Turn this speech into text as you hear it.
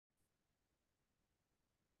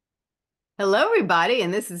Hello, everybody,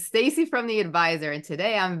 and this is Stacey from The Advisor. And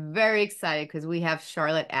today I'm very excited because we have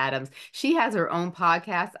Charlotte Adams. She has her own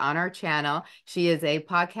podcast on our channel. She is a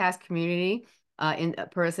podcast community in a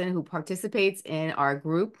person who participates in our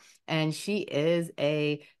group, and she is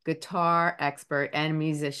a guitar expert and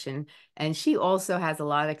musician. And she also has a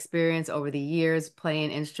lot of experience over the years playing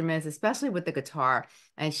instruments, especially with the guitar.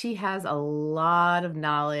 And she has a lot of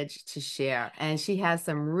knowledge to share, and she has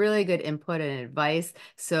some really good input and advice.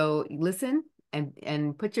 So listen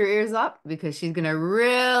and put your ears up because she's going to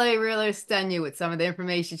really stun you with some of the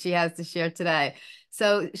information she has to share today.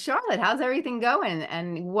 So Charlotte, how's everything going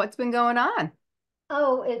and what's been going on?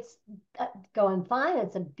 Oh, it's going fine.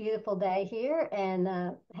 It's a beautiful day here and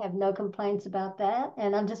have no complaints about that.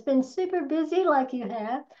 And I've just been super busy like you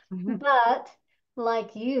have. But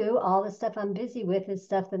like you, all the stuff I'm busy with is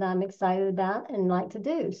stuff that I'm excited about and like to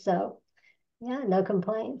do. So, yeah, no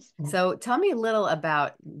complaints. So tell me a little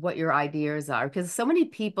about what your ideas are, because so many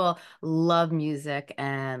people love music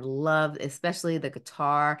and love, especially the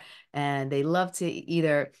guitar, and they love to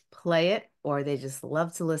either play it or they just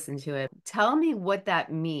love to listen to it. Tell me what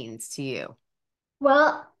that means to you.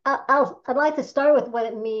 Well, I'd like to start with what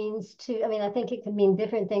it means to, I mean, I think it can mean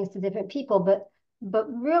different things to different people, but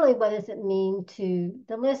really what does it mean to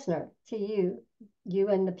the listener, to you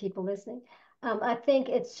and the people listening? I think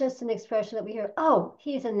it's just an expression that we hear, oh,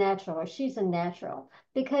 he's a natural or she's a natural,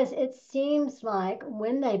 because it seems like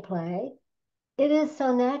when they play, it is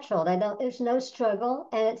so natural. There's no struggle,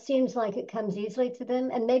 and it seems like it comes easily to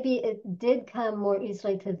them. And maybe it did come more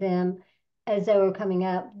easily to them as they were coming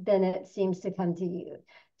up than it seems to come to you.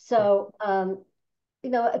 So,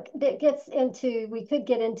 it gets into, we could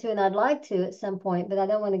get into, and I'd like to at some point, but I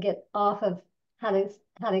don't want to get off of how to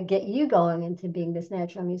how to get you going into being this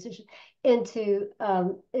natural musician into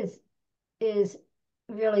is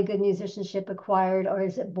really good musicianship acquired or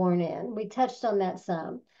is it born in? We touched on that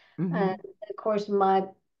some. And Hmm. of course, my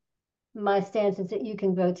stance is that you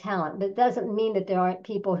can grow talent, but it doesn't mean that there aren't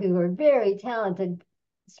people who are very talented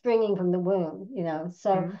springing from the womb, you know.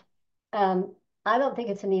 So Hmm. um, I don't think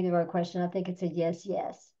it's an either or question. I think it's a yes,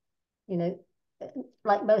 yes. You know,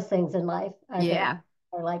 like most things in life, I think Yeah.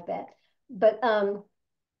 are like that. But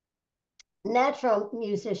natural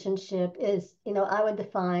musicianship is, I would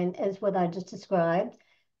define as what I just described.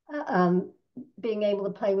 Uh, um, Being able to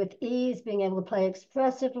play with ease, being able to play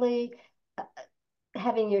expressively, uh,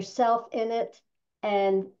 having yourself in it,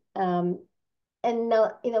 and um,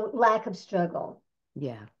 no, lack of struggle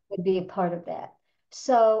Yeah. would be a part of that.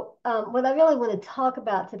 So, what I really want to talk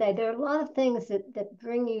about today, there are a lot of things that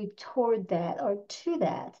bring you toward that or to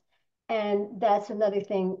that, and that's another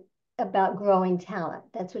thing about growing talent.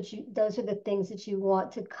 Those are the things that you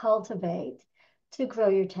want to cultivate to grow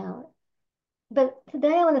your talent. But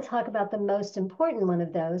today I want to talk about the most important one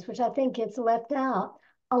of those, which I think gets left out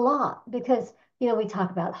a lot because, we talk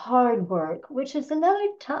about hard work, which is another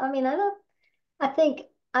time. I mean, I think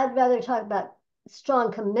I'd rather talk about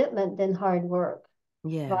strong commitment than hard work,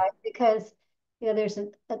 Yeah. right? Because, there's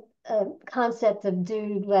a concept of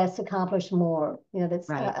do less, accomplish more, that's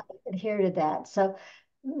Right. adhere to that. So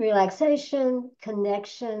relaxation,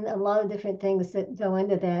 connection, a lot of different things that go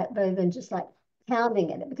into that rather than just like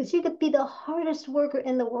pounding at it because you could be the hardest worker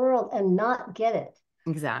in the world and not get it,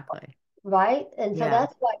 Exactly. right? And so Yeah.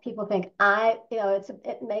 that's why people think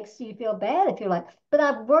it makes you feel bad if you're like, but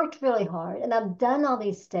I've worked really hard and I've done all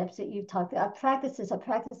these steps that you've talked about. I've practiced this, I've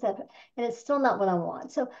practiced that, and it's still not what I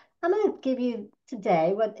want. So I'm going to give you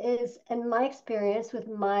today what is, in my experience with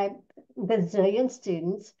my bazillion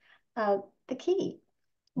students, uh, the key,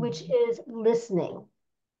 which Mhm. is listening.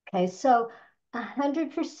 Okay, so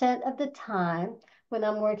 100% of the time when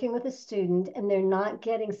I'm working with a student and they're not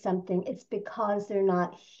getting something, it's because they're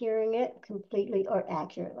not hearing it completely or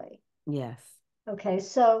accurately. Yes. Okay,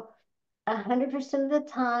 so 100% of the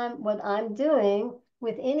time, what I'm doing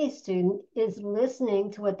with any student is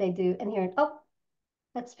listening to what they do and hearing, oh,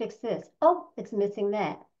 let's fix this. Oh, it's missing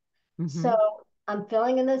that. So Hmm. I'm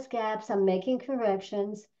filling in those gaps, I'm making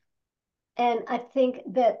corrections. And I think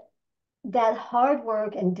that hard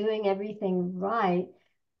work and doing everything right,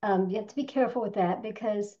 you have to be careful with that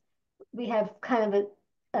because we have kind of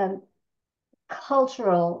a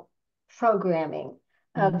cultural programming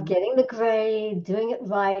of Hmm. getting the grade, doing it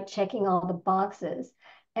right, checking all the boxes.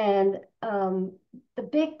 And the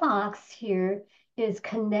big box here is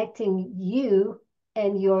connecting you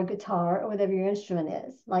and your guitar or whatever your instrument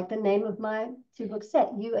is. Like the name of my two-book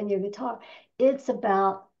set, You and Your Guitar. It's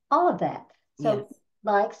about all of that. Yes. So,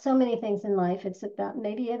 like so many things in life, it's about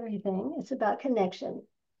maybe everything, it's about connection.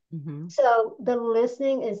 Hmm. So, the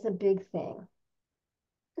listening is the big thing.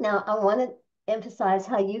 Now, I want to emphasize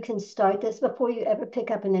how you can start this before you ever pick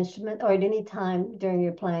up an instrument or at any time during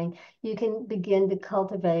your playing. You can begin to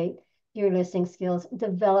cultivate your listening skills,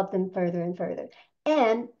 develop them further and further.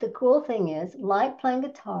 And the cool thing is, like playing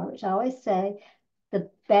guitar, which I always say, the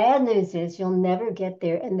bad news is you'll never get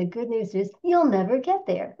there, and the good news is you'll never get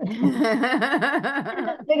there.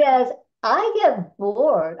 Because I get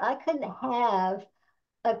bored. I couldn't have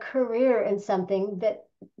a career in something that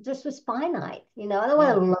just was finite. I don't want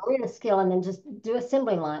Yeah. to learn a skill and then just do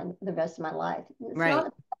assembly line the rest of my life. Right.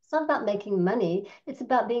 It's not about making money. It's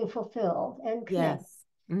about being fulfilled and connected. Yes.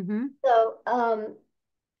 Mm-hmm.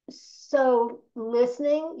 So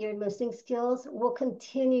listening, your listening skills will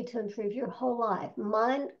continue to improve your whole life.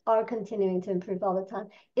 Mine are continuing to improve all the time.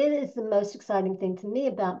 It is the most exciting thing to me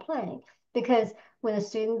about playing because when a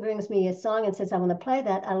student brings me a song and says, I want to play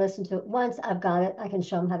that, I listen to it once, I've got it, I can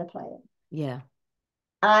show them how to play it. Yeah.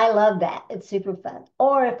 I love that. It's super fun.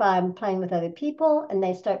 Or if I'm playing with other people and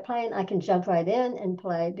they start playing, I can jump right in and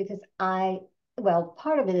play because well,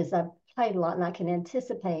 part of it is I've played a lot and I can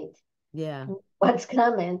anticipate Yeah. what's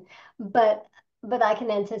coming, but I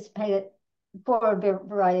can anticipate it for a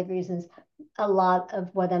variety of reasons. A lot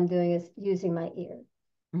of what I'm doing is using my ear.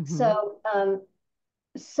 Mm-hmm.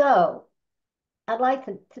 So I'd like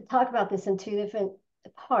to talk about this in two different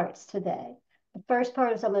parts today. The first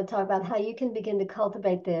part is I'm going to talk about how you can begin to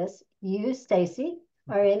cultivate this. You, Stacey,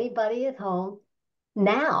 or anybody at home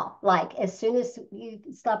now, like as soon as you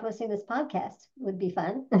stop listening to this podcast, would be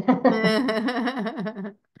fun.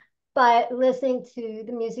 By listening to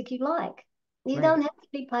the music you like. You Right. don't have to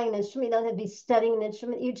be playing an instrument, you don't have to be studying an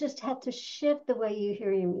instrument. You just have to shift the way you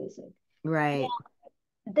hear your music. Now, Right.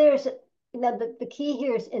 there's, the key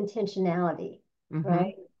here is intentionality, Mm-hmm.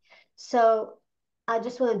 right? So I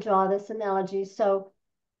just want to draw this analogy. So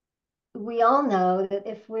we all know that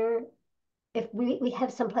if we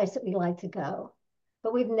have some place that we like to go,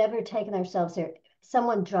 but we've never taken ourselves there.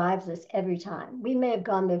 Someone drives us every time. We may have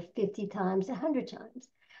gone there 50 times, 100 times.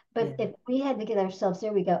 But Yeah. if we had to get ourselves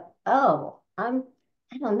there, we go, oh, I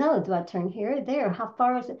don't know. Do I turn here or there? How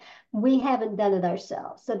far is it? We haven't done it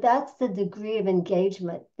ourselves. So that's the degree of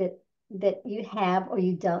engagement that you have or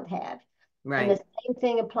you don't have. And the Right. same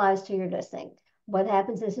thing applies to your listening. What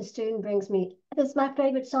happens is a student brings me, this is my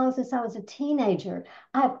favorite song since I was a teenager.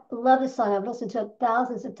 I love this song. I've listened to it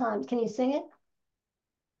thousands of times. Can you sing it?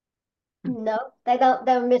 No, they don't.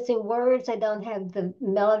 They're missing words. They don't have the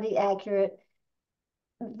melody accurate.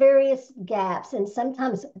 Various gaps, and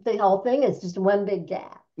sometimes the whole thing is just one big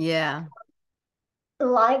gap. Yeah.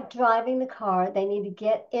 Like driving the car, they need to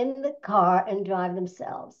get in the car and drive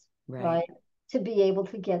themselves, Right. right? To be able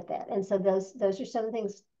to get that. And so those are some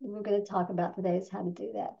things we're going to talk about today is how to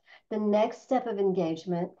do that. The next step of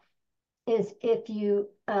engagement is if you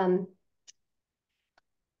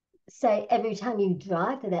say every time you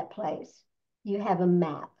drive to that place, you have a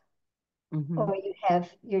map Mm-hmm. or you have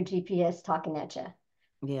your GPS talking at you.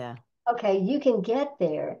 Yeah. Okay, you can get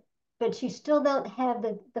there, but you still don't have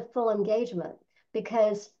the full engagement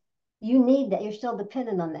because you need that. You're still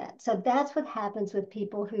dependent on that. So that's what happens with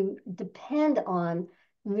people who depend on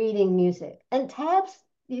reading music. And tabs,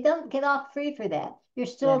 you don't get off free for that. You're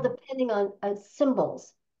still Yeah. depending on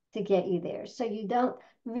symbols to get you there. So you don't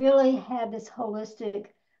really have this holistic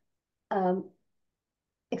um,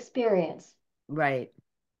 experience. Right.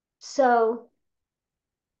 So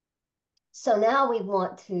now we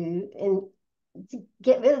want to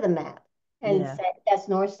get rid of the map and Yeah. say that's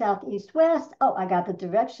north, south, east, west. Oh, I got the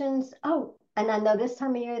directions. Oh, and I know this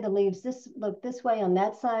time of year the leaves this look this way on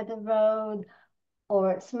that side of the road,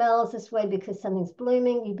 or it smells this way because something's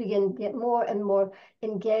blooming. You begin to get more and more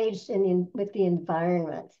engaged with the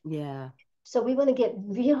environment. Yeah. So we want to get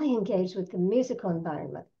really engaged with the musical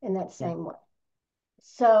environment in that Yeah. same way.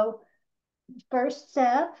 So first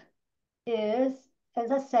step is,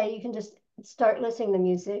 as I say, you can just start listening to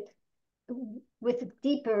music with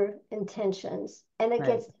deeper intentions, and it Right.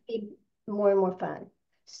 gets to be more and more fun.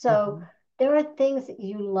 So Mm-hmm. there are things that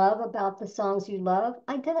you love about the songs you love,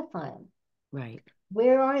 identify them. Right.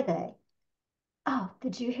 Where are they? Oh,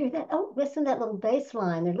 did you hear that? Oh, listen to that little bass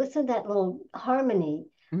line, or listen to that little harmony.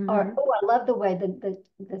 Or, Mm-hmm. oh, I love the way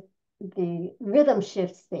the rhythm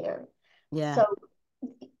shifts there. Yeah. So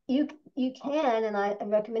you can, and I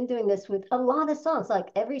recommend doing this with a lot of songs. Like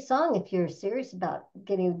every song, if you're serious about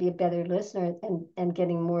getting to be a better listener and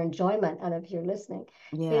getting more enjoyment out of your listening,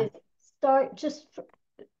 Yeah. is start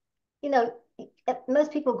you know,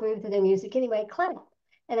 most people groove to their music anyway. Clap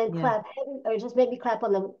and then Yeah. clap, or just maybe clap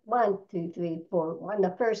on the 1, 2, 3, 4 on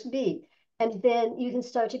the first beat, and then you can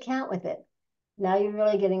start to count with it. Now you're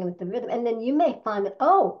really getting with the rhythm, and then you may find that,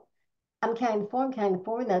 oh, I'm counting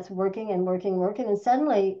four, and that's working and working, working. And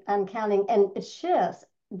suddenly I'm counting, and it shifts.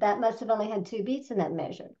 That must have only had two beats in that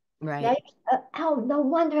measure. Now, Right. oh, no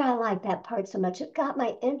wonder I like that part so much. It got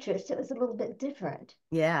my interest. It was a little bit different.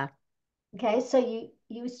 Yeah. Okay, so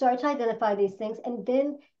you start to identify these things, and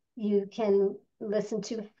then you can listen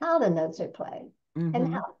to how the notes are played, and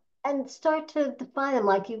Mm-hmm. how and start to define them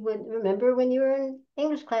like you would remember when you were in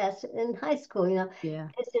English class in high school. Yeah.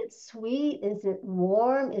 Is it sweet? Is it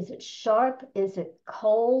warm? Is it sharp? Is it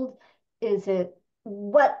cold? Is it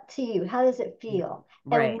what to you? How does it Yeah. feel?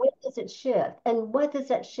 And Right. when does it shift? And what does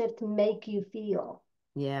that shift make you feel?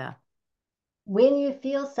 Yeah. When you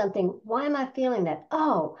feel something, why am I feeling that?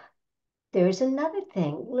 Oh, there's another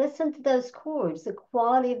thing. Listen to those chords, the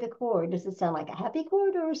quality of the chord. Does it sound like a happy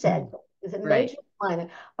chord or a sad chord? Is it Right. major or minor?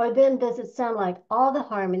 Or then does it sound like all the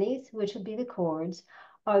harmonies, which would be the chords,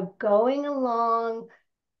 are going along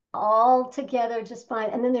all together just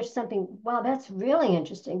fine? And then there's something, wow, that's really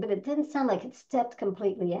interesting, but it didn't sound like it stepped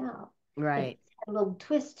completely out. It Right. had a little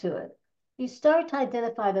twist to it. You start to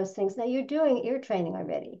identify those things. Now you're doing ear training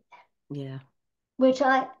already, Yeah. which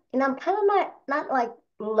I'm kind of not like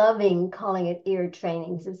loving calling it ear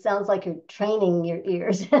training because it sounds like you're training your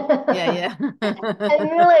ears. Yeah. And Yeah.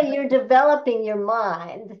 really, you're developing your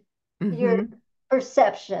mind, your Mm-hmm.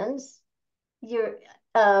 perceptions, you're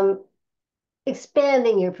um,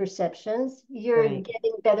 expanding your perceptions, you're Right.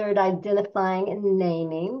 getting better at identifying and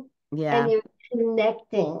naming, and Yeah. you're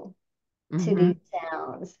connecting to Mm-hmm. these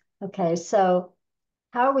sounds. Okay, so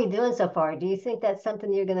how are we doing so far? Do you think that's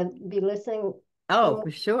something you're going to be listening? Oh,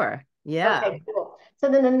 for sure. Yeah. Okay, cool. So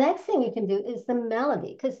then the next thing you can do is the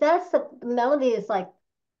melody, because that's the melody is like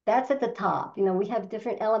that's at the top. We have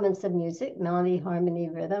different elements of music, melody, harmony,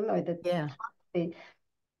 rhythm, or the Yeah. top.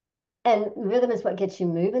 And rhythm is what gets you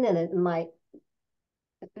moving, and it might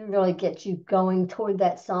really get you going toward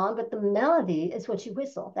that song. But the melody is what you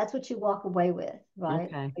whistle. That's what you walk away with, right?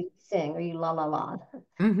 Okay. Or you sing, or you la la la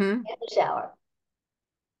Mm-hmm. in the shower.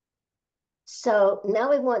 So now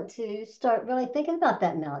we want to start really thinking about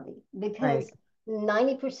that melody Right. because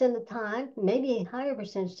 90% of the time, maybe a higher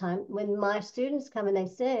percentage of the time, when my students come and they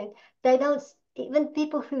sing, they don't, even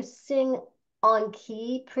people who sing on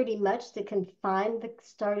key pretty much that can find the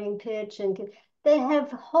starting pitch they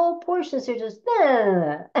have whole portions that are just,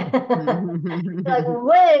 like,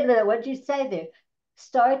 wait a minute, what'd you say there?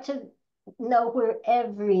 Start to know where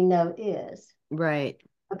every note is. Right.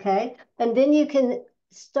 Okay. And then you can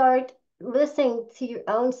start listening to your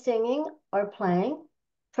own singing or playing,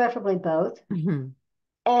 preferably both, Mm-hmm.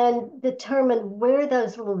 and determine where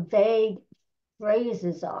those little vague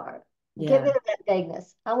phrases are. Get Yeah. rid of that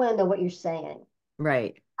vagueness. I want to know what you're saying.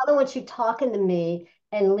 Right. I don't want you talking to me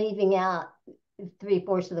and leaving out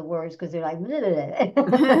three-fourths of the words because they're like,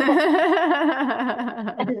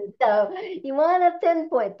 so you want to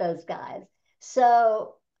pinpoint those guys.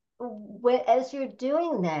 So as you're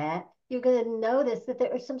doing that, you're going to notice that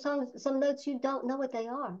there are some songs, some notes you don't know what they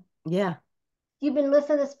are. Yeah. You've been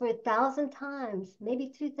listening to this for 1,000 times,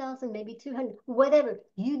 maybe 2,000, maybe 200, whatever.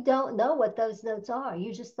 You don't know what those notes are.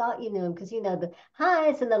 You just thought you knew them because you know the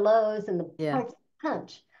highs and the lows and the Yeah. parts of the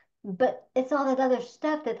punch. But it's all that other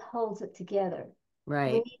stuff that holds it together. We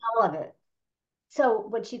Right. need all of it. So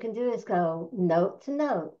what you can do is go note to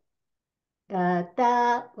note. Da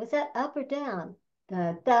da. Was that up or down?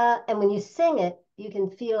 Da da. And when you sing it, you can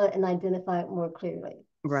feel it and identify it more clearly.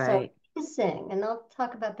 So Right. you sing, and I'll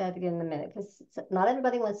talk about that again in a minute because not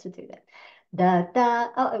everybody wants to do that. Da da.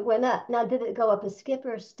 Oh, it went up. Now, did it go up a skip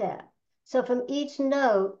or a step? So from each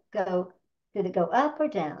note, did it go up or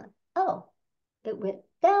down? Oh, it went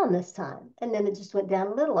down this time. And then it just went down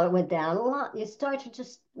a little or it went down a lot. You start to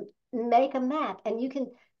just make a map and you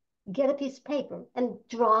can get a piece of paper and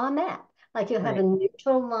draw a map. Like you'll have a Right.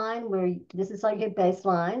 neutral line where this is like your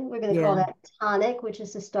baseline. We're going to call Yeah. that tonic, which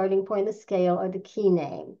is the starting point of the scale or the key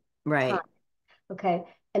name. Tonic. Right. Okay.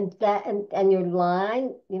 And your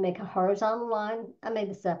line, you make a horizontal line. I made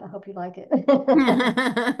this up. I hope you like it.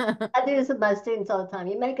 I I do this with my students all the time.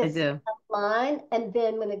 You make do. a line, and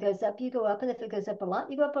then when it goes up, you go up. And if it goes up a lot,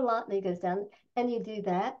 you go up a lot, and then it goes down. And you do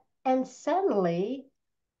that. And suddenly,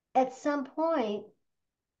 at some point,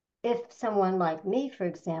 if someone like me, for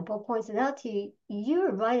example, points it out to you,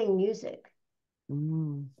 you're writing music.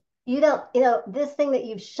 Mm. You don't, this thing that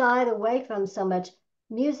you've shied away from so much,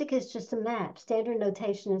 music is just a map. Standard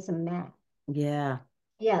notation is a map. Yeah.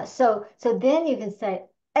 Yeah. So then you can say,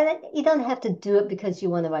 and you don't have to do it because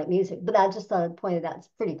you want to write music, but I just thought I'd point it out. It's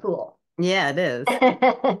pretty cool. Yeah, it is. It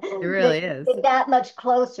That really is. you're that much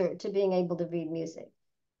closer to being able to read music.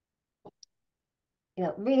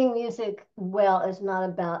 reading music well is not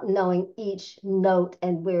about knowing each note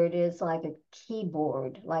and where it is like a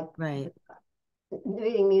keyboard. Like Right.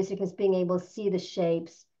 reading music is being able to see the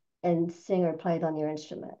shapes and sing or play it on your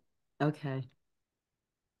instrument. Okay.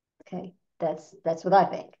 Okay, that's what I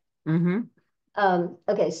think. Mm-hmm.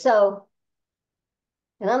 Okay, so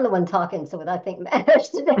and I'm the one talking, so what I think matters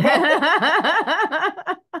today.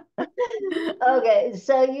 Okay,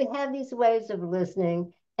 so you have these ways of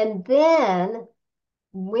listening, and then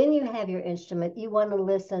when you have your instrument, you want to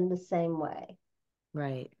listen the same way.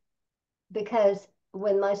 Right. Because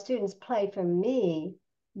when my students play for me,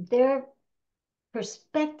 their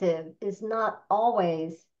perspective is not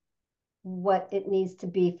always what it needs to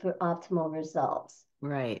be for optimal results.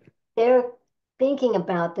 Right. They're thinking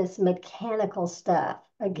about this mechanical stuff.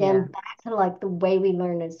 Yeah. Again, back to like the way we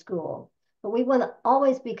learn in school. But we want to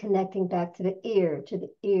always be connecting back to the ear, to the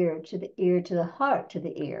ear, to the ear, to the heart, to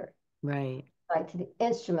the ear, Right. right? To the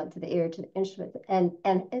instrument, to the ear, to the instrument. And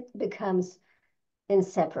it becomes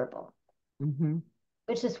inseparable, Mm-hmm.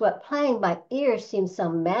 which is what playing by ear seems so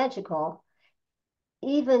magical,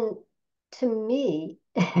 even to me,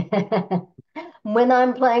 when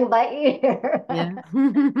I'm playing by ear. Yeah.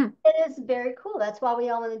 It is very cool. That's why we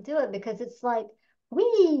all want to do it because it's like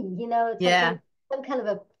it's like Yeah. some kind of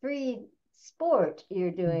a free sport you're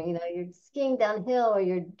doing. You're skiing downhill or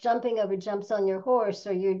you're jumping over jumps on your horse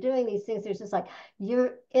or you're doing these things. There's just like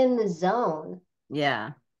you're in the zone,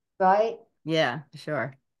 Yeah. right? Yeah.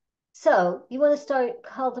 Sure. So you want to start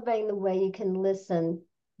cultivating the way you can listen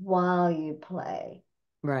while you play.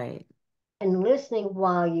 Right. And listening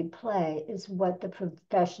while you play is what the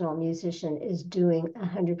professional musician is doing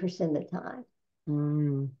 100% of the time.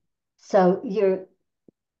 Mm. So you're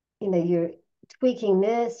tweaking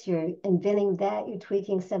this, you're inventing that, you're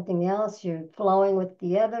tweaking something else, you're flowing with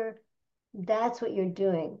the other. That's what you're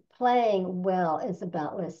doing. Playing well is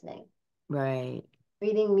about listening. Right.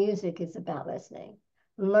 Reading music is about listening.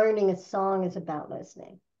 Learning a song is about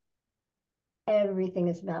listening. Everything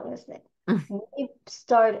is about listening. When you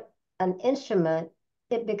start an instrument,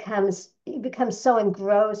 you become so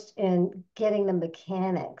engrossed in getting the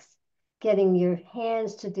mechanics, getting your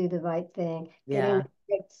hands to do the right thing, getting Yeah. the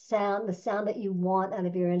correct sound, the sound that you want out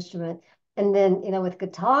of your instrument. And then, with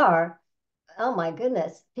guitar, oh my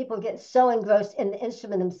goodness, people get so engrossed in the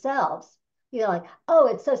instrument themselves. Like, oh,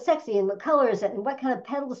 it's so sexy, and what color is it, and what kind of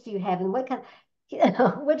pedals do you have, and what kind,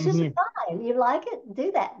 which is Mhm. fine. You like it,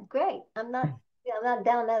 do that, great. I'm not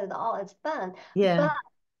down that at all. It's fun, Yeah. but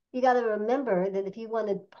you got to remember that if you want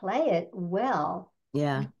to play it well,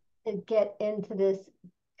 Yeah. you to get into this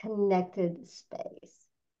connected space.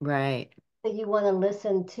 Right. So you want to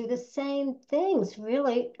listen to the same things,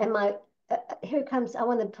 really. And here comes, I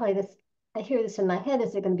want to play this. I hear this in my head.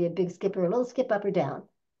 Is it going to be a big skip or a little skip up or down?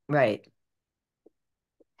 Right.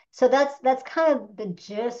 So that's kind of the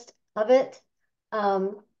gist of it.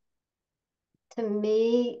 Um, to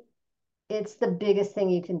me, it's the biggest thing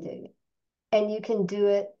you can do. And you can do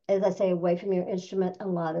it, as I say, away from your instrument a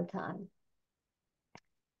lot of time.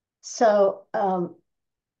 So I'm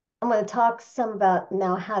going to talk some about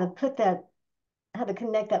now how to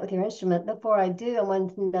connect that with your instrument. Before I do, I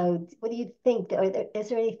want to know, what do you think? Is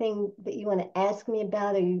there anything that you want to ask me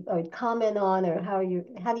about, or comment on, or how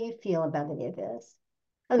do you feel about any of this?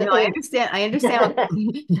 No, I understand. I understand.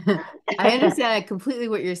 I understand completely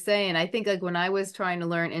what you're saying. I think like when I was trying to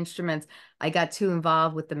learn instruments, I got too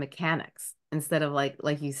involved with the mechanics instead of like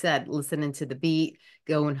you said, listening to the beat,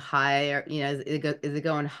 going high or is it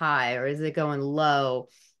going high or is it going low?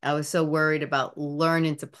 I was so worried about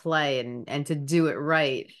learning to play and to do it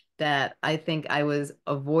right that I think I was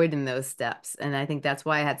avoiding those steps. And I think that's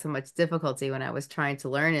why I had so much difficulty when I was trying to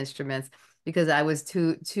learn instruments because I was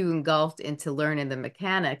too engulfed into learning the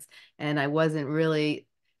mechanics and I wasn't really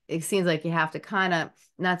it seems like you have to kind of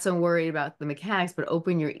not so worried about the mechanics, but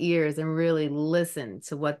open your ears and really listen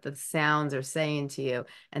to what the sounds are saying to you,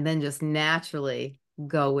 and then just naturally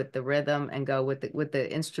go with the rhythm and go with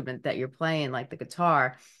the instrument that you're playing, like the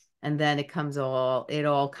guitar, and then it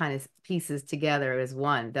all kind of pieces together as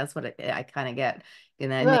one. That's what I kind of get,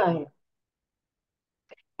 and then Right.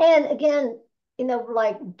 And again,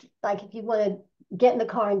 like if you want to get in the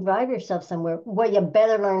car and drive yourself somewhere, well, you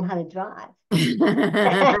better learn how to drive. And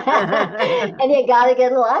you got to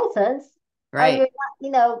get a license, or right.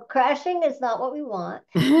 you're not, crashing is not what we want.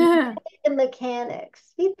 You need the mechanics.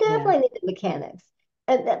 You Yeah. definitely need the mechanics.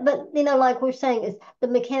 But like we're saying, is the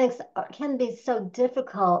mechanics can be so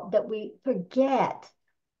difficult that we forget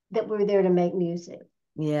that we're there to make music.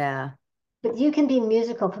 Yeah. But you can be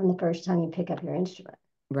musical from the first time you pick up your instrument.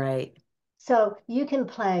 Right. So you can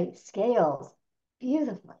play scales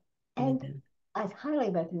beautifully. And Yeah. I highly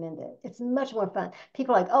recommend it. It's much more fun.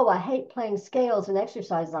 People are like, oh, I hate playing scales and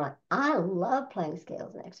exercises. I'm like, I love playing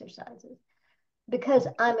scales and exercises because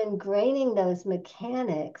I'm ingraining those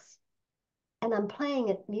mechanics and I'm playing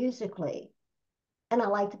it musically. And I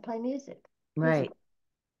like to play music, Right. musically.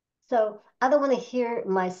 So I don't want to hear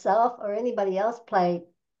myself or anybody else play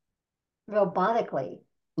robotically.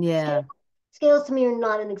 Yeah. Scales, scales to me are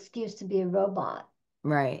not an excuse to be a robot.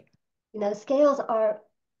 Right. Scales are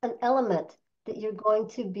an element that you're going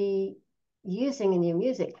to be using in your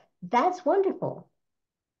music. That's wonderful.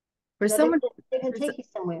 For You know, they're, someone they're going for, to so- take you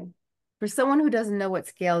somewhere. for someone who doesn't know what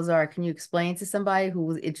scales are, can you explain to somebody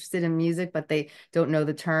who's interested in music but they don't know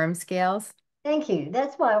the term scales? Thank you.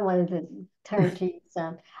 That's why I wanted to turn to you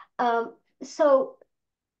some. So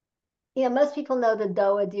most people know the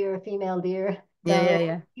do, a deer, a female deer, Yeah, yeah, do,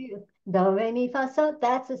 yeah. do, re, mi, fa, so.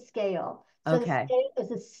 That's a scale. So the Okay. scale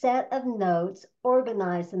is a set of notes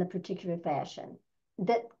organized in a particular fashion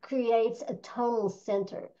that creates a tonal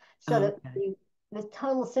center. So that Okay. the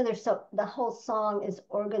tonal center, so the whole song is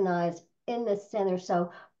organized in the center.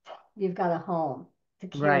 So you've got a home to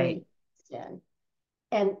Right. carry in.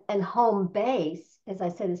 And home base, as I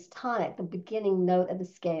said, is tonic, the beginning note of the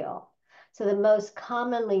scale. So the most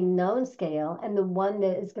commonly known scale and the one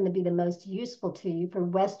that is going to be the most useful to you for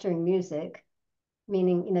Western music,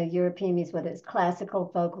 meaning, European music, whether it's classical,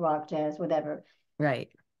 folk, rock, jazz, whatever, Right.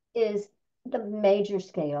 is the major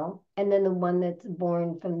scale. And then the one that's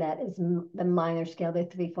born from that is the minor scale. There are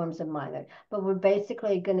three forms of minor. But we're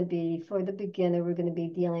basically going to be, for the beginner, we're going to be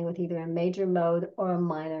dealing with either a major mode or a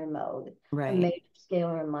minor mode, a Right. major scale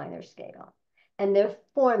or a minor scale. And there are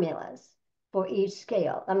formulas for each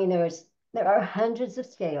scale. I mean, there are hundreds of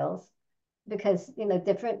scales because,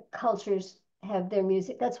 different cultures have their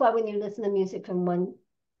music. That's why when you listen to music from one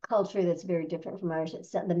culture that's very different from ours,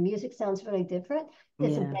 the music sounds really different.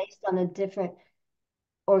 It's Yeah. based on a different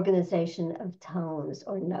organization of tones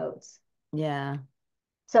or notes. Yeah.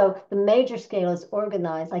 So the major scale is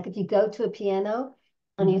organized. Like if you go to a piano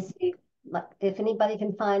and you Mhm. see, like if anybody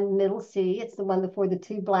can find middle C, it's the one before the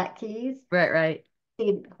two black keys. Right, right.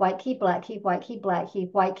 See white key, black key, white key, black key,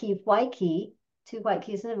 white key, white key, two white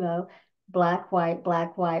keys in a row, black, white,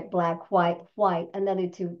 black, white, black, white, white, another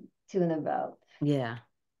two in a row. Yeah.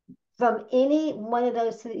 From any one of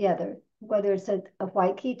those to the other, whether it's a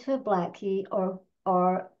white key to a black key or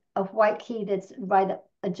a white key that's right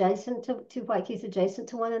adjacent to two white keys adjacent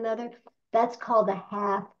to one another, that's called a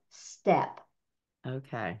half step.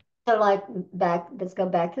 Okay. So like let's go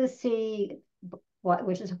back to the C,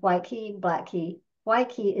 which is white key, black key. White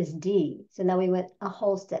key is D. So now we went a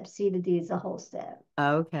whole step. C to D is a whole step.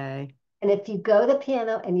 Okay. And if you go to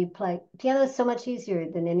piano and you play, piano is so much easier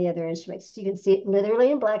than any other instrument. So you can see it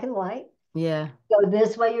literally in black and white. Yeah. Go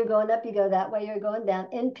this way, you're going up, you go that way, you're going down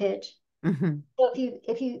in pitch. Hmm. So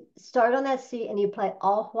if you start on that C and you play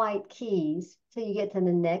all white keys till you get to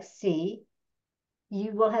the next C,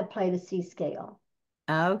 you will have played a C scale.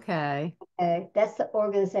 Okay. Okay, that's the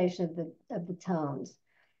organization of the tones.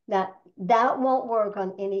 Now that won't work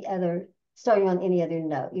on any other starting on any other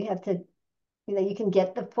note. You have to, you can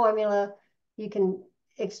get the formula, you can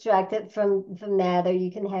extract it from that, or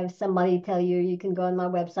you can have somebody tell you. You can go on my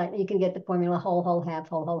website and you can get the formula whole, whole, half,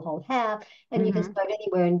 whole, whole, whole, half, and you can Hmm. start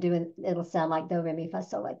anywhere and do it. It'll sound like do, re, mi, fa,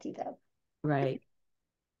 sol, la, ti, do. Right.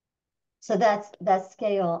 So that's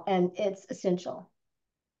scale, and it's essential,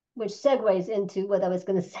 which segues into what I was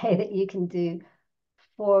going to say that you can do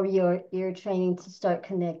for your ear training to start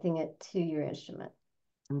connecting it to your instrument.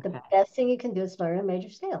 The Okay. best thing you can do is learn a major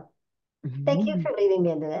scale. Thank you Mhm. for leading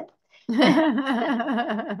me into that.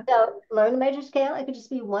 So learn the major scale. It could just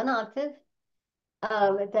be one octave.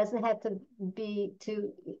 It doesn't have to be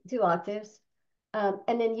two octaves.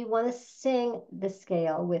 And then you want to sing the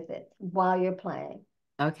scale with it while you're playing.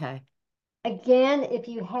 Okay. Again, if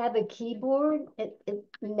you have a keyboard, it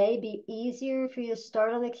may be easier for you to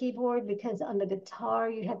start on the keyboard because on the guitar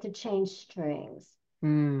you have to change strings.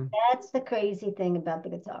 Mm, That's the crazy thing about the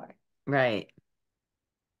guitar. right.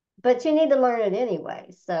 But you need to learn it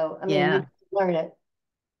anyway. So, I mean, you Yeah. learn it.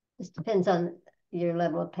 It depends on your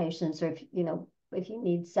level of patience or if you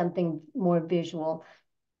need something more visual.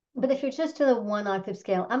 But if you're just doing a one octave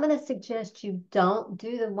scale, I'm going to suggest you don't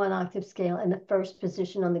do the one octave scale in the first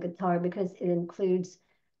position on the guitar because it includes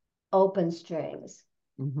open strings.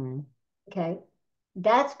 Hmm. Okay.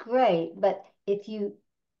 That's great. But if you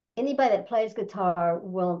anybody that plays guitar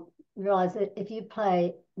will realize that if you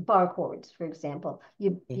play bar chords, for example,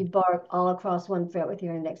 you Yeah. bar all across one fret with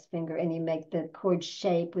your index finger and you make the chord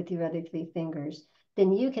shape with your other three fingers,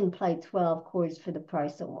 then you can play 12 chords for the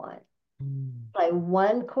price of one. Mm. Play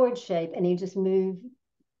one chord shape and you just move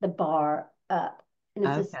the bar up. And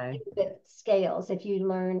it's the Okay. same with scales. If you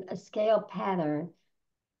learn a scale pattern,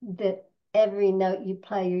 that every note you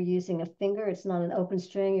play, you're using a finger. It's not an open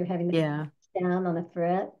string. You're having to Yeah. press down on a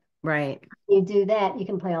fret. Right. You do that, you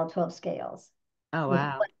can play all 12 scales Oh, with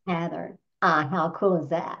wow. one pattern. Ah, how cool is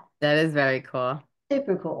that? That is very cool.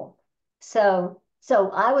 Super cool. So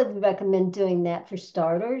I would recommend doing that for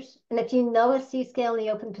starters. And if you know a C scale in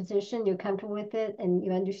the open position, you're comfortable with it, and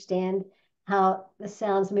you understand how the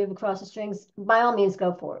sounds move across the strings, by all means,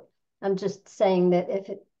 go for it. I'm just saying that if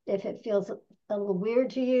it feels a little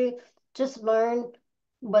weird to you, just learn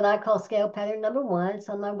what I call scale pattern number one. It's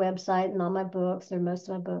on my website and all my books, or most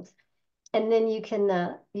of my books. And then you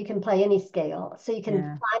can play any scale. So you can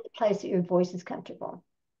Yeah. find a place that your voice is comfortable.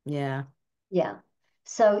 Yeah. Yeah.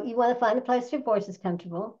 So you want to find a place your voice is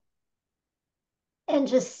comfortable and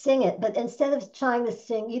just sing it. But instead of trying to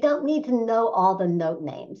sing, you don't need to know all the note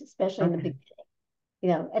names, especially in the Okay.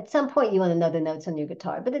 beginning. At some point you want to know the notes on your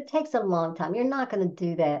guitar, but it takes a long time. You're not going to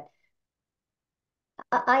do that.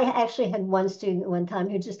 I actually had one student one time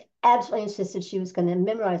who just absolutely insisted she was going to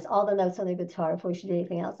memorize all the notes on the guitar before she did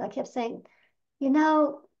anything else. I kept saying, you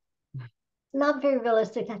know, not very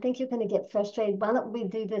realistic. I think you're going to get frustrated. Why don't we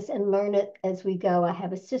do this and learn it as we go? I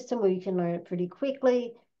have a system where you can learn it pretty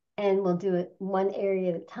quickly, and we'll do it one area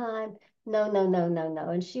at a time. No, no, no, no, no.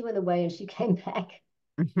 And she went away and she came back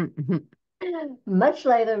much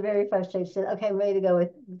later, very frustrated. She said, okay, I'm ready to go with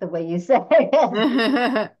the way you say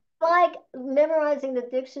it. Like memorizing the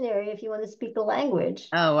dictionary if you want to speak the language.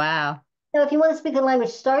 Oh, wow. So if you want to speak the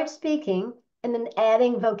language, start speaking and then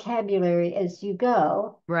adding vocabulary as you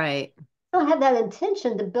go. Right. Don't have that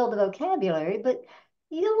intention to build a vocabulary, but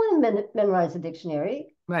you don't want to memorize a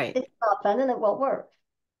dictionary. Right. It's not fun and it won't work.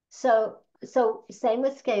 So same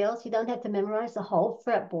with scales. You don't have to memorize the whole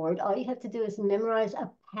fretboard. All you have to do is memorize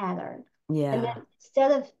a pattern. And Yeah. then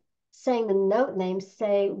instead of saying the note name,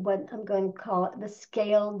 say what I'm going to call it the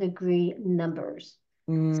scale degree numbers.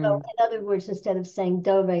 So Mm, in other words, instead of saying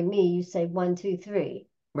do, re, mi, you say 1, 2, 3.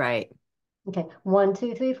 right. Okay, 1,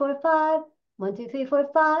 2, 3, 4, 5. 1, 2, 3, 4,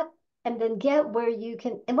 5. And then get where you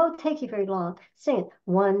can, it won't take you very long. Sing it.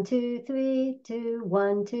 1, 2, 3, 2,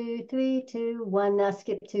 1, 2, 3, 2, 1. Now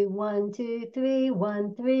skip to 1, 2, 3,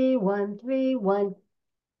 1, 3, 1, 3, 1.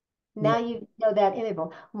 Yeah. Now you know that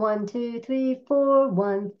interval. 1, 2, 3, 4,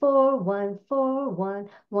 1, 4, 1, 4, 1.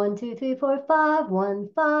 1, 2, 3, 4, 5, 1,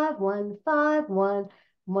 5, 1, 5, 1.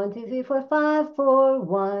 1, 2, 3, 4, 5, 4,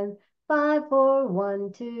 1. 5, 4,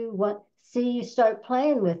 1, 2, 1. See, you start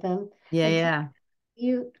playing with them Yeah. until Yeah.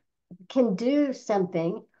 you can do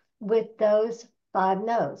something with those 5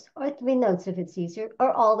 notes, or 3 notes if it's easier,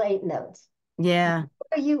 or all the 8 notes. Yeah.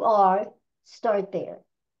 Where you are, start there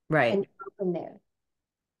Right. and go from there.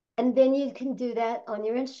 And then you can do that on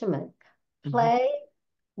your instrument. Mhm. Play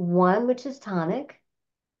 1, which is tonic,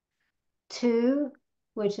 2,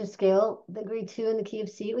 which is scale degree 2 in the key of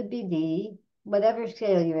C, it would be D. Whatever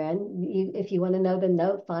scale you're in, if you want to know the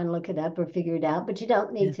note, fine, look it up or figure it out, but you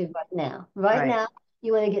don't Yeah. need to right now. Right Right. now,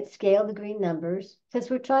 you want to get scale degree numbers because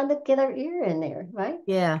we're trying to get our ear in there, right?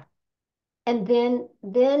 Yeah. And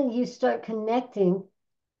then you start connecting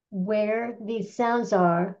where these sounds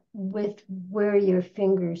are with where your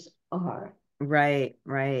fingers are. Right.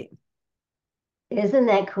 Right. Isn't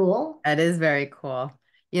that cool? That is very cool.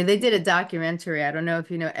 Yeah, they did a documentary. I don't know if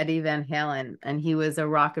you know Eddie Van Halen, and he was a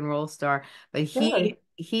rock and roll star, but Sure.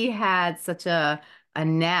 he had such a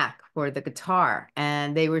knack for the guitar,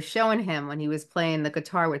 and they were showing him when he was playing the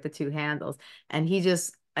guitar with the two handles, and he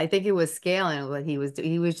just I think it was scaling what he was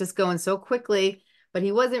just going so quickly, but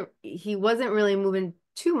he wasn't really moving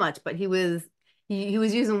too much, but he was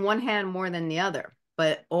using one hand more than the other,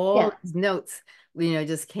 but all Yeah. his notes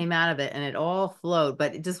just came out of it and it all flowed.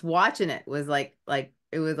 But just watching it was like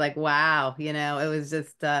it was like wow, it was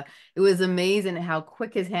just it was amazing how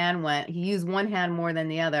quick his hand went. He used one hand more than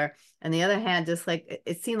the other, and the other hand just like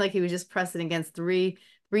it seemed like he was just pressing against three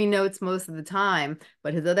notes most of the time,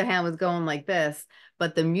 but his other hand was going like this.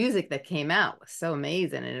 But the music that came out was so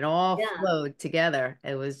amazing and it all Yeah. flowed together.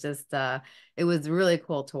 It was just it was really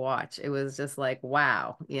cool to watch. It was just like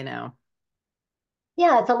wow.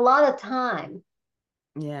 Yeah, it's a lot of time.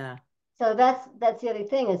 Yeah. So that's the other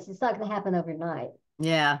thing is it's not going to happen overnight.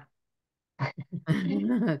 Yeah.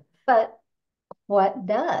 But what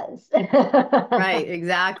does? Right,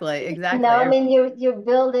 exactly, I exactly. mean you're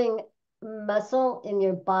building muscle in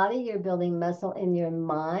your body, you're building muscle in your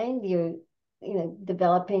mind, you're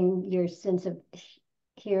developing your sense of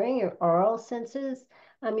hearing, your aural senses.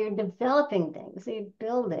 You're developing things, so you're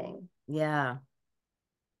building. Yeah,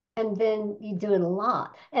 and then you do it a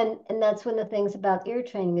lot. And that's one of the things about ear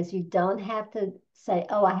training is you don't have to say,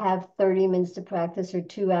 oh, I have 30 minutes to practice or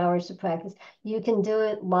 2 hours to practice. You can do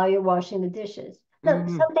it while you're washing the dishes. Now,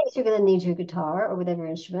 Hmm. some things you're going to need your guitar or whatever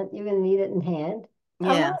instrument, you're going to need it in hand. A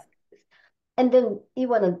Yeah. lot. And then you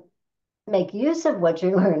want to make use of what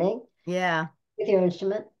you're learning Yeah. with your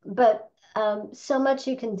instrument. But so much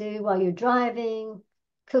you can do while you're driving,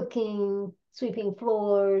 cooking, sweeping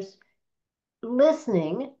floors,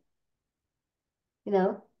 listening, you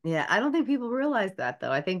know. Yeah, I don't think people realize that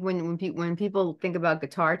though. I think when people think about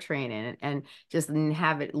guitar training and just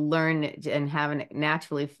have it learn and having it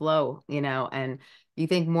naturally flow, and you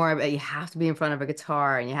think more about you have to be in front of a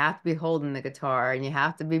guitar and you have to be holding the guitar and you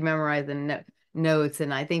have to be memorizing notes.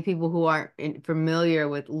 And I think people who aren't familiar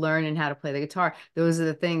with learning how to play the guitar, those are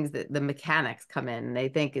the things that the mechanics come in. And they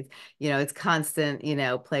think it's constant,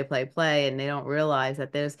 play, play, play, and they don't realize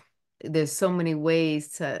that there's so many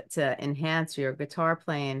ways to enhance your guitar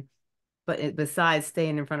playing, but besides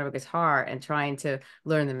staying in front of a guitar and trying to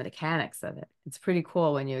learn the mechanics of it. It's pretty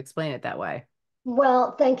cool when you explain it that way.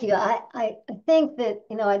 Well, thank you. I think that,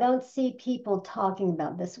 I don't see people talking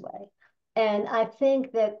about this way. And I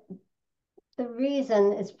think that the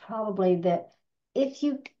reason is probably that if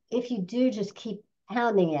you do just keep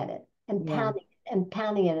pounding at it and Yeah.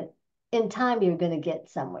 pounding at it, in time you're going to get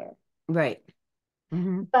somewhere. Right.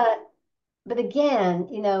 Hmm. But again,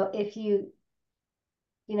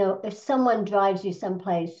 if someone drives you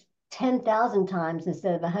someplace 10,000 times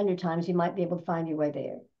instead of 100 times, you might be able to find your way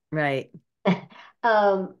there. Right.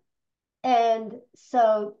 Um, and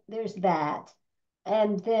so there's that.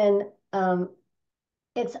 And then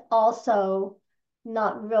it's also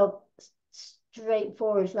not real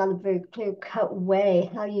straightforward. It's not a very clear cut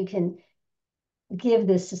way how you can give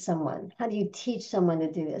this to someone. How do you teach someone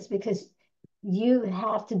to do this? Because you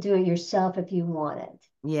have to do it yourself if you want it.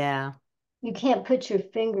 Yeah. You can't put your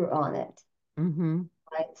finger on it, Hmm.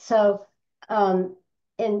 right? So, um,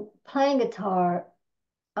 in playing guitar,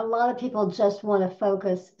 a lot of people just want to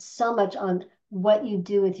focus so much on what you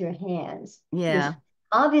do with your hands, which is Yeah.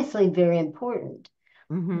 obviously very important.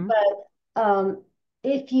 Hmm. But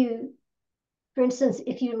if you, for instance,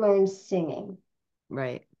 if you learn singing,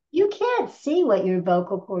 Right. you can't see what your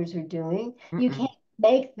vocal cords are doing. You Mm-mm. can't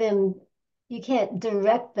make them, you can't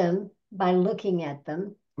direct them by looking at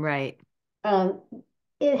them. Right. Um,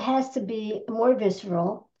 it has to be more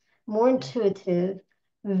visceral, more intuitive,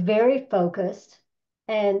 very focused,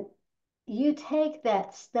 and you take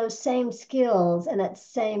those same skills and that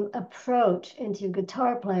same approach into your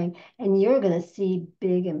guitar playing, and you're going to see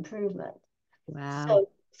big improvement. Wow.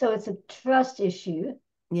 So it's a trust issue.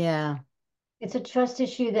 Yeah. It's a trust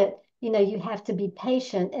issue that you have to be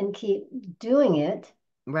patient and keep doing it,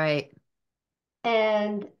 Right.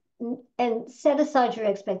 and and set aside your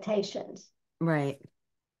expectations. Right.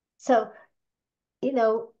 So you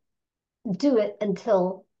know do it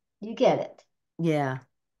until you get it. Yeah.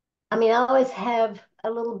 I mean, I always have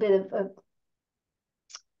a little bit of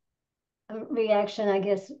a reaction, I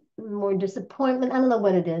guess, more disappointment. I don't know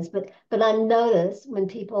what it is, but I notice when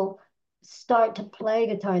people start to play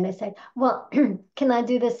guitar and they say, "Well, can I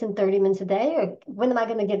do this in 30 minutes a day? Or when am I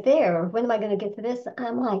going to get there? Or when am I going to get to this?"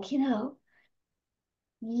 I'm like, you're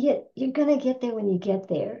going to get there when you get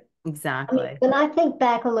there. I mean, Exactly. when I think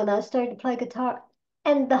back on when I started to play guitar,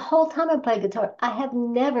 and the whole time I played guitar, I have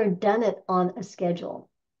never done it on a schedule.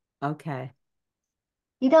 Okay.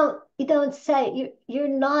 You don't say you're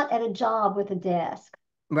not at a job with a desk.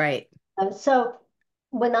 Right. So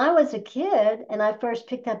when I was a kid and I first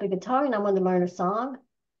picked up a guitar and I wanted to learn a song,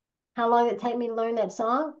 how long did it take me to learn that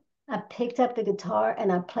song? I picked up the guitar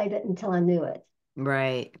and I played it until I knew it.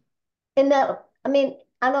 Right. And that, I mean,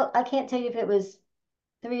 I can't tell you if it was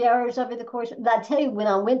 3 hours over the course, but I tell you, when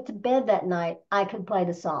I went to bed that night, I could play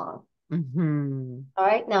the song. Hmm. All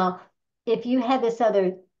right. Now, if you had this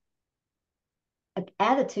other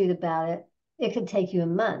attitude about it, it could take you a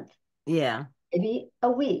month, Yeah. maybe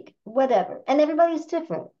a week, whatever. And everybody's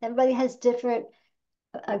different. Everybody has different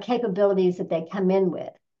capabilities that they come in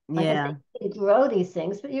with. Like I Yeah. said, you grow these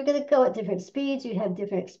things, but you're going to go at different speeds. You have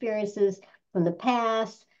different experiences from the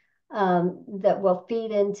past that will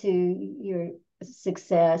feed into your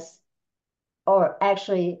success, or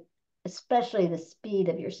actually, especially the speed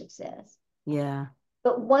of your success. Yeah.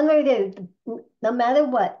 But one way to, no matter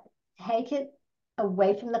what, take it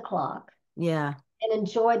away from the clock Yeah. and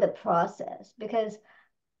enjoy the process, because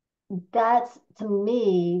that's, to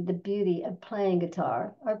me, the beauty of playing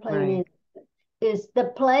guitar or playing Right. music is the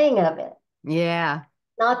playing of it. Yeah.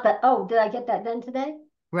 Not that, oh, did I get that done today?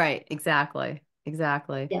 Right. Exactly.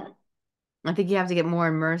 Exactly. Yeah. I think you have to get more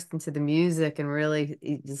immersed into the music and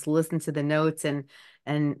really just listen to the notes and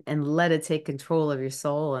let it take control of your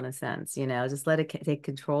soul in a sense, just let it take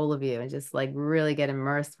control of you and just like really get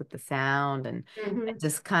immersed with the sound and Hmm.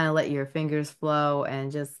 just kind of let your fingers flow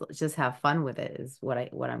and just have fun with it is what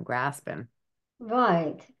I'm grasping.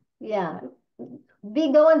 Right. Yeah.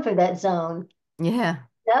 Be going for that zone. Yeah.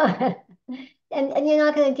 No. And you're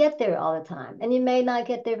not going to get there all the time. And you may not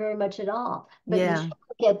get there very much at all, but you Yeah. should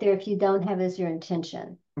get there if you don't have as your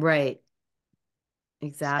intention. Right. So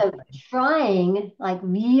Exactly. trying, like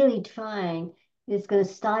really trying, is going to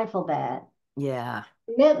stifle that. Yeah.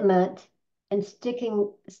 Commitment and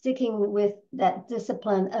sticking with that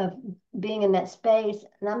discipline of being in that space.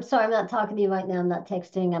 And I'm sorry, I'm not talking to you right now. I'm not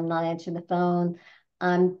texting. I'm not answering the phone.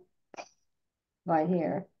 I'm right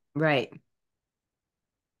here. Right.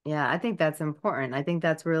 Yeah, I think that's important. I think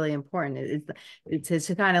that's really important. It's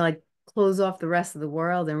to kind of like close off the rest of the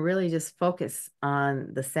world and really just focus on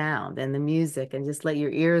the sound and the music and just let your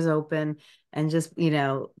ears open and just,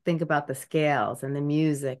 think about the scales and the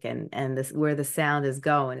music and this where the sound is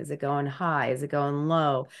going. Is it going high? Is it going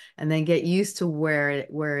low? And then get used to where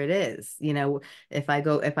it is. If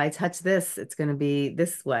I touch this, it's going to be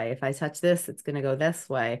this way. If I touch this, it's going to go this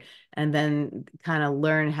way. And then kind of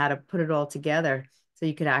learn how to put it all together so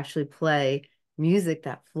you could actually play music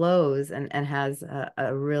that flows and has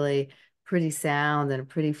a really pretty sound and a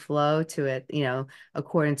pretty flow to it,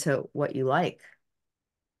 according to what you like.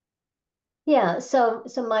 Yeah, so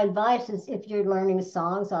my advice is if you're learning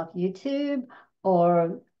songs off YouTube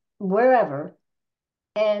or wherever,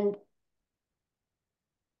 and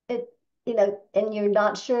it, and you're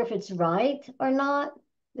not sure if it's right or not,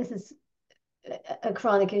 this is a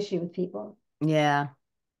chronic issue with people. Yeah,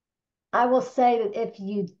 I will say that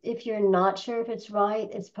if you're not sure if it's right,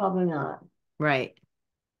 it's probably not. right.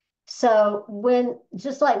 So when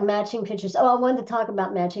just like matching pitches, oh, I wanted to talk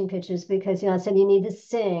about matching pitches because I said you need to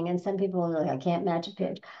sing, and some people are like, I can't match a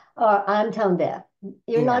pitch, or I'm tone deaf.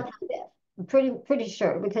 You're Yeah, not tone deaf. I'm pretty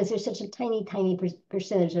sure because there's such a tiny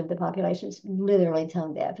percentage of the population is literally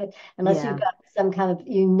tone deaf. Unless you've yeah, got some kind of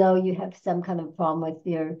you have some kind of problem with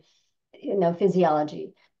your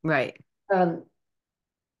physiology. right, Um,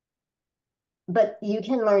 but you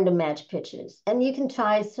can learn to match pitches and you can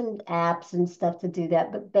try some apps and stuff to do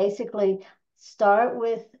that. But basically, start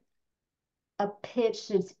with a pitch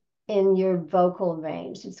that's in your vocal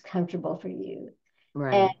range that's comfortable for you.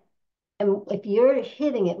 And, right. and if you're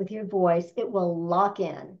hitting it with your voice, it will lock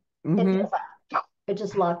in. It Mm-hmm. just it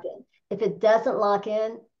just locked in. If it doesn't lock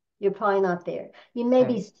in, you're probably not there. You may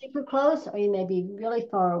be Right, super close or you may be really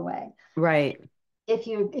far away. right. If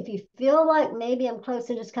you feel like maybe I'm close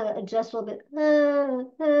and just kind of adjust a little bit, or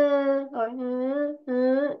but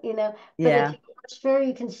if Yeah, you're not sure,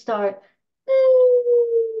 you can start.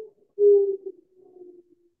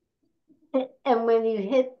 And when you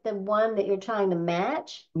hit the one that you're trying to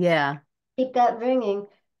match, yeah, keep that ringing,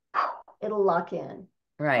 it'll lock in.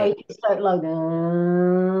 Or you right. can start low.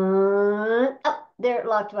 Oh, there it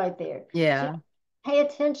locked right there. So Yeah, pay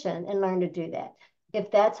attention and learn to do that.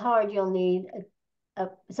 If that's hard, you'll need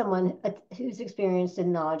someone who's experienced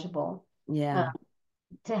and knowledgeable uh, yeah,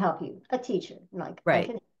 to help you, a teacher. Like I right,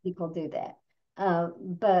 can help people do that.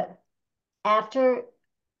 But after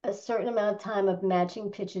a certain amount of time of matching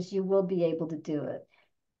pitches, you will be able to do it.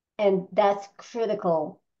 And that's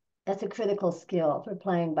critical. That's a critical skill for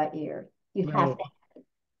playing by ear. You have right, to.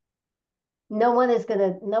 No one's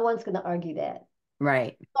gonna argue that.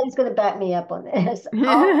 right. Nobody's gonna back me up on this.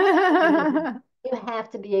 All you have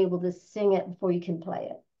to be able to sing it before you can play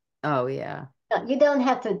it. Oh, yeah. Now, you don't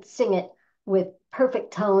have to sing it with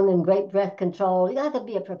perfect tone and great breath control. You don't have to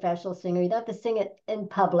be a professional singer. You don't have to sing it in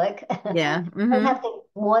public. Yeah. You don't Mm-hmm. have to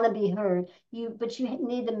want to be heard. But you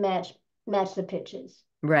need to match the pitches.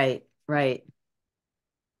 Right, right.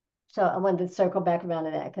 So I wanted to circle back around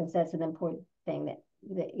to that because that's an important thing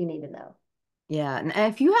that you need to know. Yeah. And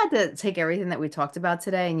if you had to take everything that we talked about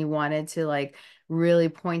today and you wanted to like really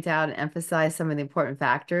point out and emphasize some of the important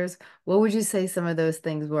factors, what would you say some of those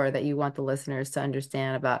things were that you want the listeners to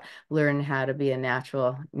understand about learning how to be a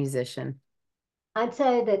natural musician? I'd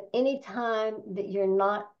say that anytime that you're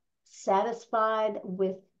not satisfied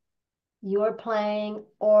with your playing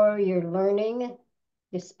or your learning,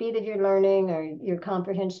 the speed of your learning or your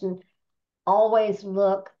comprehension, always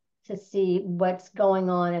look to see what's going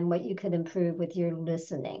on and what you could improve with your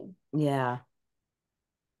listening. Yeah.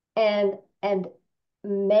 And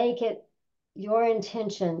make it your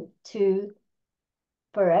intention to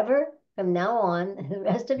forever from now on, the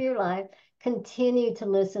rest of your life, continue to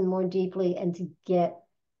listen more deeply and to get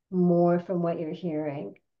more from what you're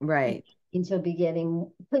hearing. Right. means you'll be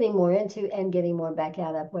putting more into and getting more back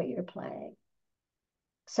out of what you're playing.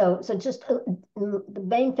 So just the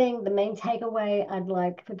main thing, the main takeaway I'd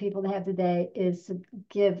like for people to have today is to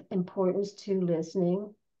give importance to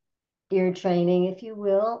listening, ear training, if you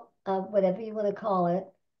will, whatever you want to call it,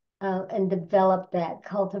 and develop that,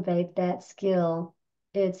 cultivate that skill.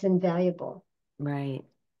 It's invaluable. Right.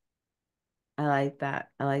 I like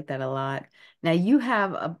that. I like that a lot. Now you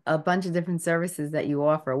have a bunch of different services that you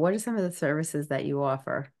offer. What are some of the services that you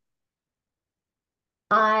offer?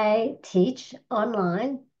 I teach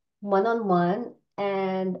online, one-on-one,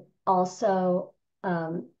 and also,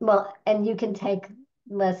 well, and you can take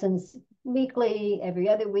lessons weekly, every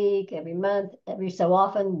other week, every month, every so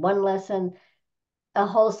often, one lesson, a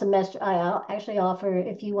whole semester. I actually offer,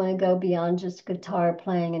 if you want to go beyond just guitar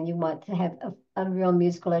playing and you want to have a real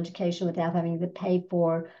musical education without having to pay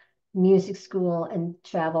for music school and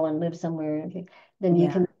travel and live somewhere, then you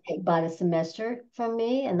Yeah. can buy the semester from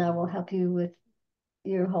me, and I will help you with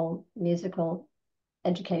your whole musical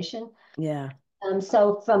education. Yeah.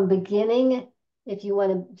 So from beginning, if you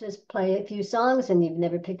want to just play a few songs and you've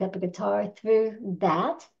never picked up a guitar through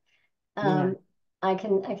that, Yeah. um, I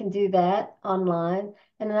can do that online.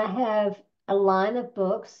 And then I have a line of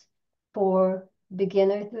books for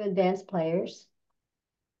beginner through advanced players.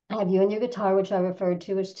 I have You and Your Guitar, which I referred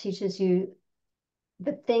to, which teaches you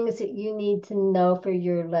the things that you need to know for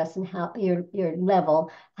your lesson, how your level,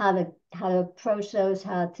 how to approach those,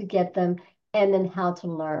 how to get them, and then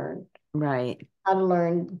Right. how to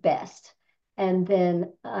learn best. And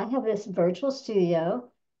then I have this virtual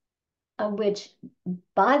studio, which,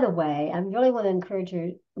 by the way, I really want to encourage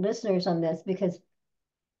your listeners on this because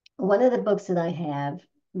one of the books that I have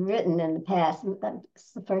written in the past,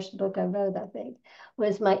 that's the first book I wrote, I think,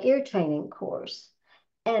 was my ear training course.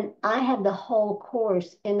 And I have the whole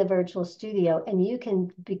course in the virtual studio, and you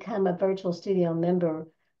can become a virtual studio member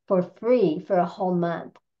for free for a whole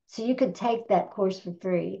month. So you could take that course for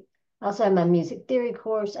free. I also have my music theory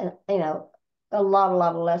course and a lot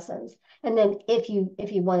of lessons. And then if you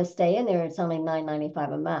want to stay in there, it's only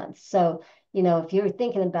 $9.95 a month. So, if you're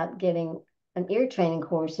thinking about getting an ear training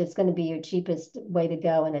course, it's going to be your cheapest way to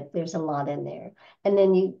go, and there's a lot in there. And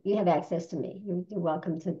then you have access to me. You're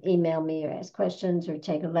welcome to email me or ask questions or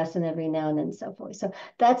take a lesson every now and then and so forth. So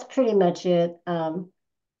that's pretty much it.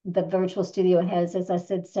 The virtual studio has, as I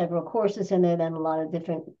said, several courses in it and a lot of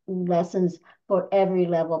different lessons for every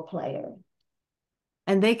level player.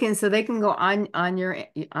 And they can go on your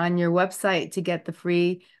website to get the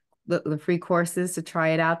free courses to try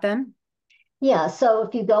it out then. Yeah, so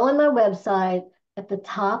if you go on my website, at the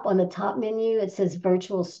top, on the top menu, it says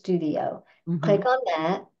virtual studio. Hmm. Click on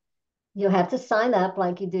that. You'll have to sign up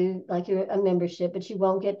like you do, like you're a membership, but you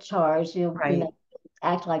won't get charged. Right.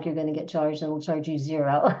 Act like you're going to get charged and it'll charge you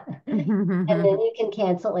zero. And then you can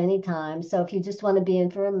cancel anytime. So if you just want to be in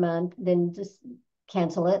for a month, then just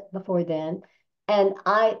cancel it before then. And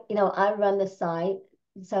I run the site,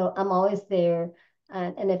 so I'm always there.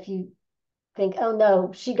 And if you think, oh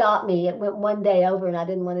no, she got me, it went one day over and I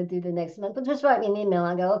didn't want to do the next month, but just write me an email.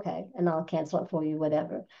 I go, okay, and I'll cancel it for you,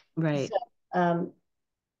 whatever. Right. So um,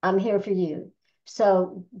 I'm here for you.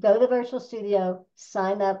 So go to the virtual studio,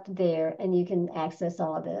 sign up there, and you can access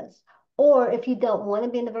all of this. Or if you don't want to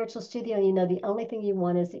be in the virtual studio, and the only thing you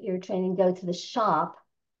want is the ear training, go to the shop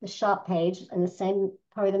page, and the same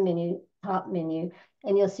part of the menu, top menu,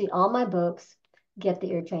 and you'll see all my books. Get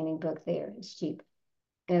the ear training book there. It's cheap.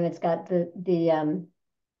 And it's got the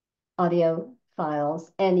audio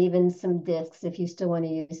files and even some discs if you still want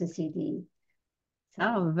to use a CD. So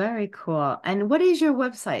Oh, very cool. And what is your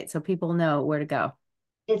website so people know where to go?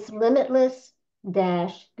 it's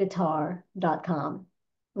limitless-guitar.com.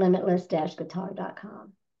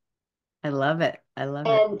 Limitless-guitar.com. I love it. I love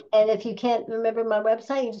it. And if you can't remember my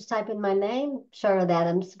website, you just type in my name, Charlotte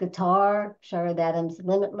Adams Guitar, Charlotte Adams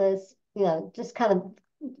Limitless, just kind of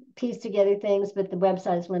piece together things, but the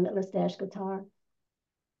website is limitless-guitar.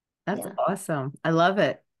 That's Yeah. awesome. I love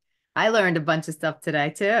it. I learned a bunch of stuff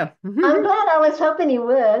today too. I'm glad. I was hoping you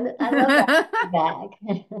would. I love that feedback.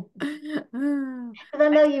 Because I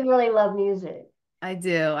know you really love music. I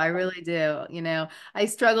do. I really do. I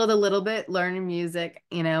struggled a little bit learning music,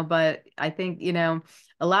 but I think,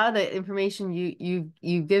 a lot of the information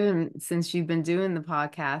you've given since you've been doing the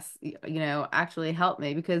podcast, actually helped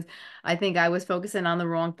me because I think I was focusing on the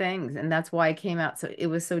wrong things. And that's why it came out. So it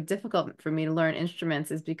was so difficult for me to learn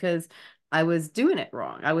instruments is because I was doing it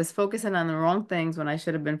wrong. I was focusing on the wrong things when I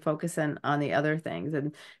should have been focusing on the other things.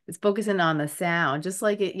 And it's focusing on the sound. Just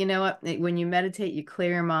like it, you know what, when you meditate, you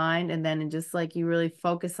clear your mind and then just like you really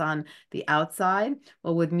focus on the outside.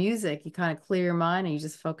 Well, with music, you kind of clear your mind and you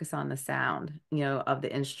just focus on the sound, of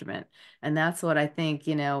the instrument. And that's what I think,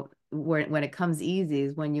 when it comes easy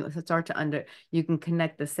is when you start to you can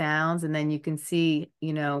connect the sounds and then you can see,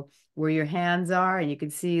 where your hands are and you can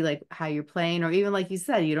see like how you're playing, or even like you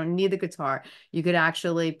said, you don't need the guitar. You could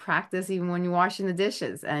actually practice even when you're washing the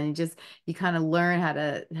dishes, and you kind of learn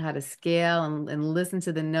how to scale and listen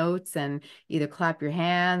to the notes and either clap your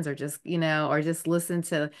hands or just, or just listen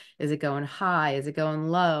to, is it going high, is it going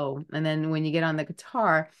low? And then when you get on the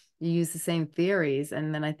guitar, you use the same theories,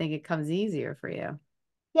 and then I think it comes easier for you.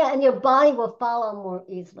 Yeah, and your body will follow more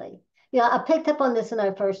easily. I picked up on this in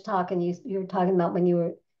our first talk, and you were talking about when you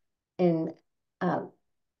were in um,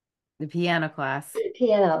 The piano class.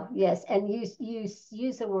 piano, yes, and you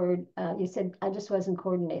use the word. You said I just wasn't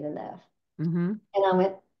coordinated enough, Mm-hmm. and I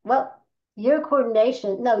went, well, your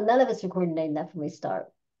coordination. No, none of us are coordinated enough when we start.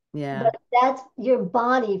 Yeah. But that's your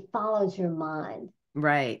body follows your mind,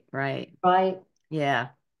 Right, right. right? Yeah.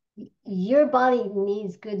 Your body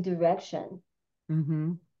needs good direction,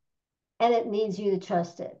 Mm-hmm. and it needs you to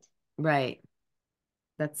trust it. Right.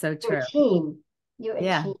 That's so You're a true. team. You're a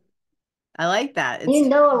Yeah. team. I like that. You It's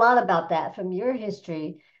know a lot about that from your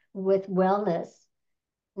history with wellness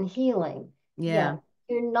and healing. Yeah, yeah.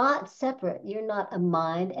 you're not separate. You're not a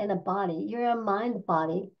mind and a body. You're a mind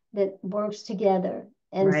body that works together.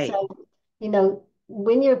 And Right. so,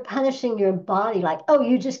 when you're punishing your body, like, oh,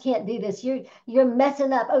 you just can't do this. You're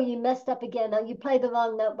messing up. Oh, you messed up again. Oh, you played the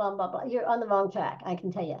wrong note. Blah blah blah. You're on the wrong track. I can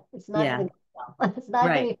tell you, it's not Yeah. going to go well. It's not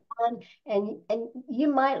going Right. to be fun, and you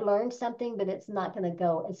might learn something, but it's not going to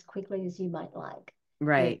go as quickly as you might like, and it's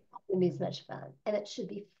Right. not going to be as much fun. And it should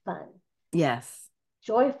be fun, Yes.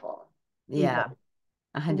 joyful, even Yeah.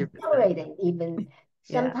 100%. exhilarating, even.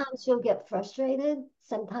 Yeah. Sometimes you'll get frustrated.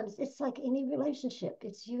 Sometimes it's like any relationship.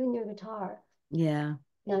 It's you and your guitar. Yeah.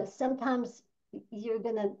 Sometimes you're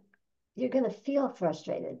gonna you're gonna feel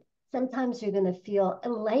frustrated. Sometimes you're gonna feel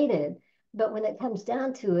elated. But when it comes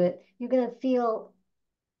down to it, you're gonna feel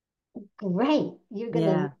great. You're gonna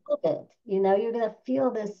Yeah. love it. You're gonna feel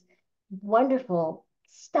this wonderful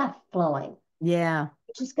stuff flowing. Yeah.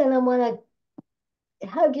 You're just gonna want to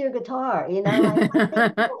hug your guitar. Like how many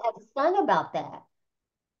people have sung about that?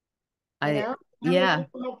 You I know, how many yeah.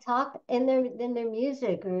 people have talked in their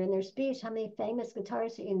music or in their speech? How many famous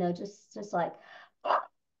guitarists just like I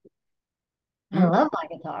Mhm. love my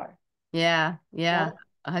guitar. Yeah, yeah, Yeah.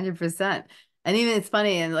 100%. And even it's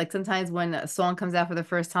funny, and like sometimes when a song comes out for the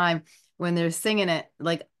first time, when they're singing it,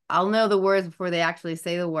 like I'll know the words before they actually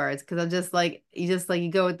say the words because I'm just like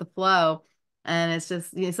you go with the flow, and it's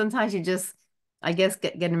just sometimes you just I guess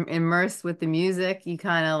get immersed with the music. You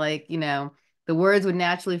kind of like the words would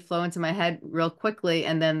naturally flow into my head real quickly,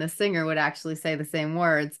 and then the singer would actually say the same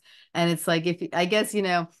words, and it's like if I guess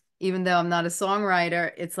even though I'm not a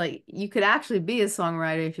songwriter, it's like you could actually be a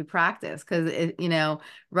songwriter if you practice because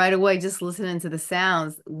right away just listening to the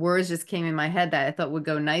sounds, words just came in my head that I thought would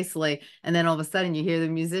go nicely, and then all of a sudden you hear the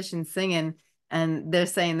musician singing and they're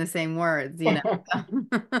saying the same words.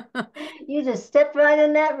 You just stepped right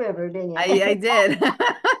in that river, didn't you? I did.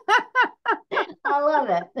 I love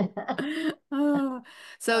it. Oh.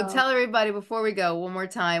 So Oh, tell everybody before we go one more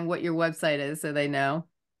time what your website is so they know.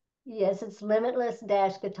 yes, it's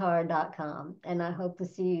limitless-guitar.com, and I hope to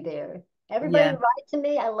see you there. Everybody Yeah, write to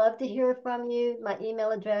me. I love to hear from you. My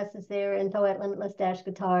email address is there,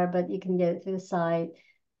 info@limitless-guitar, but you can get it through the site.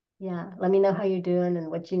 Yeah, let me know how you're doing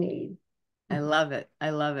and what you need. I love it. I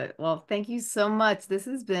love it. Well, thank you so much. This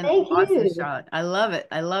has been Thank awesome, you. Charlotte. I love it.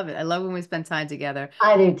 I love it. I love when we spend time together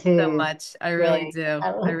I do so too. much. I really Great. do. I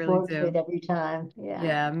I look really forward to it do. every time. Yeah.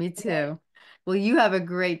 Yeah, me Okay. too. Well, you have a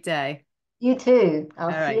great day. You too. I'll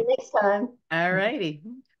All see you right. next time. All righty.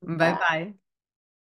 Bye. Bye-bye.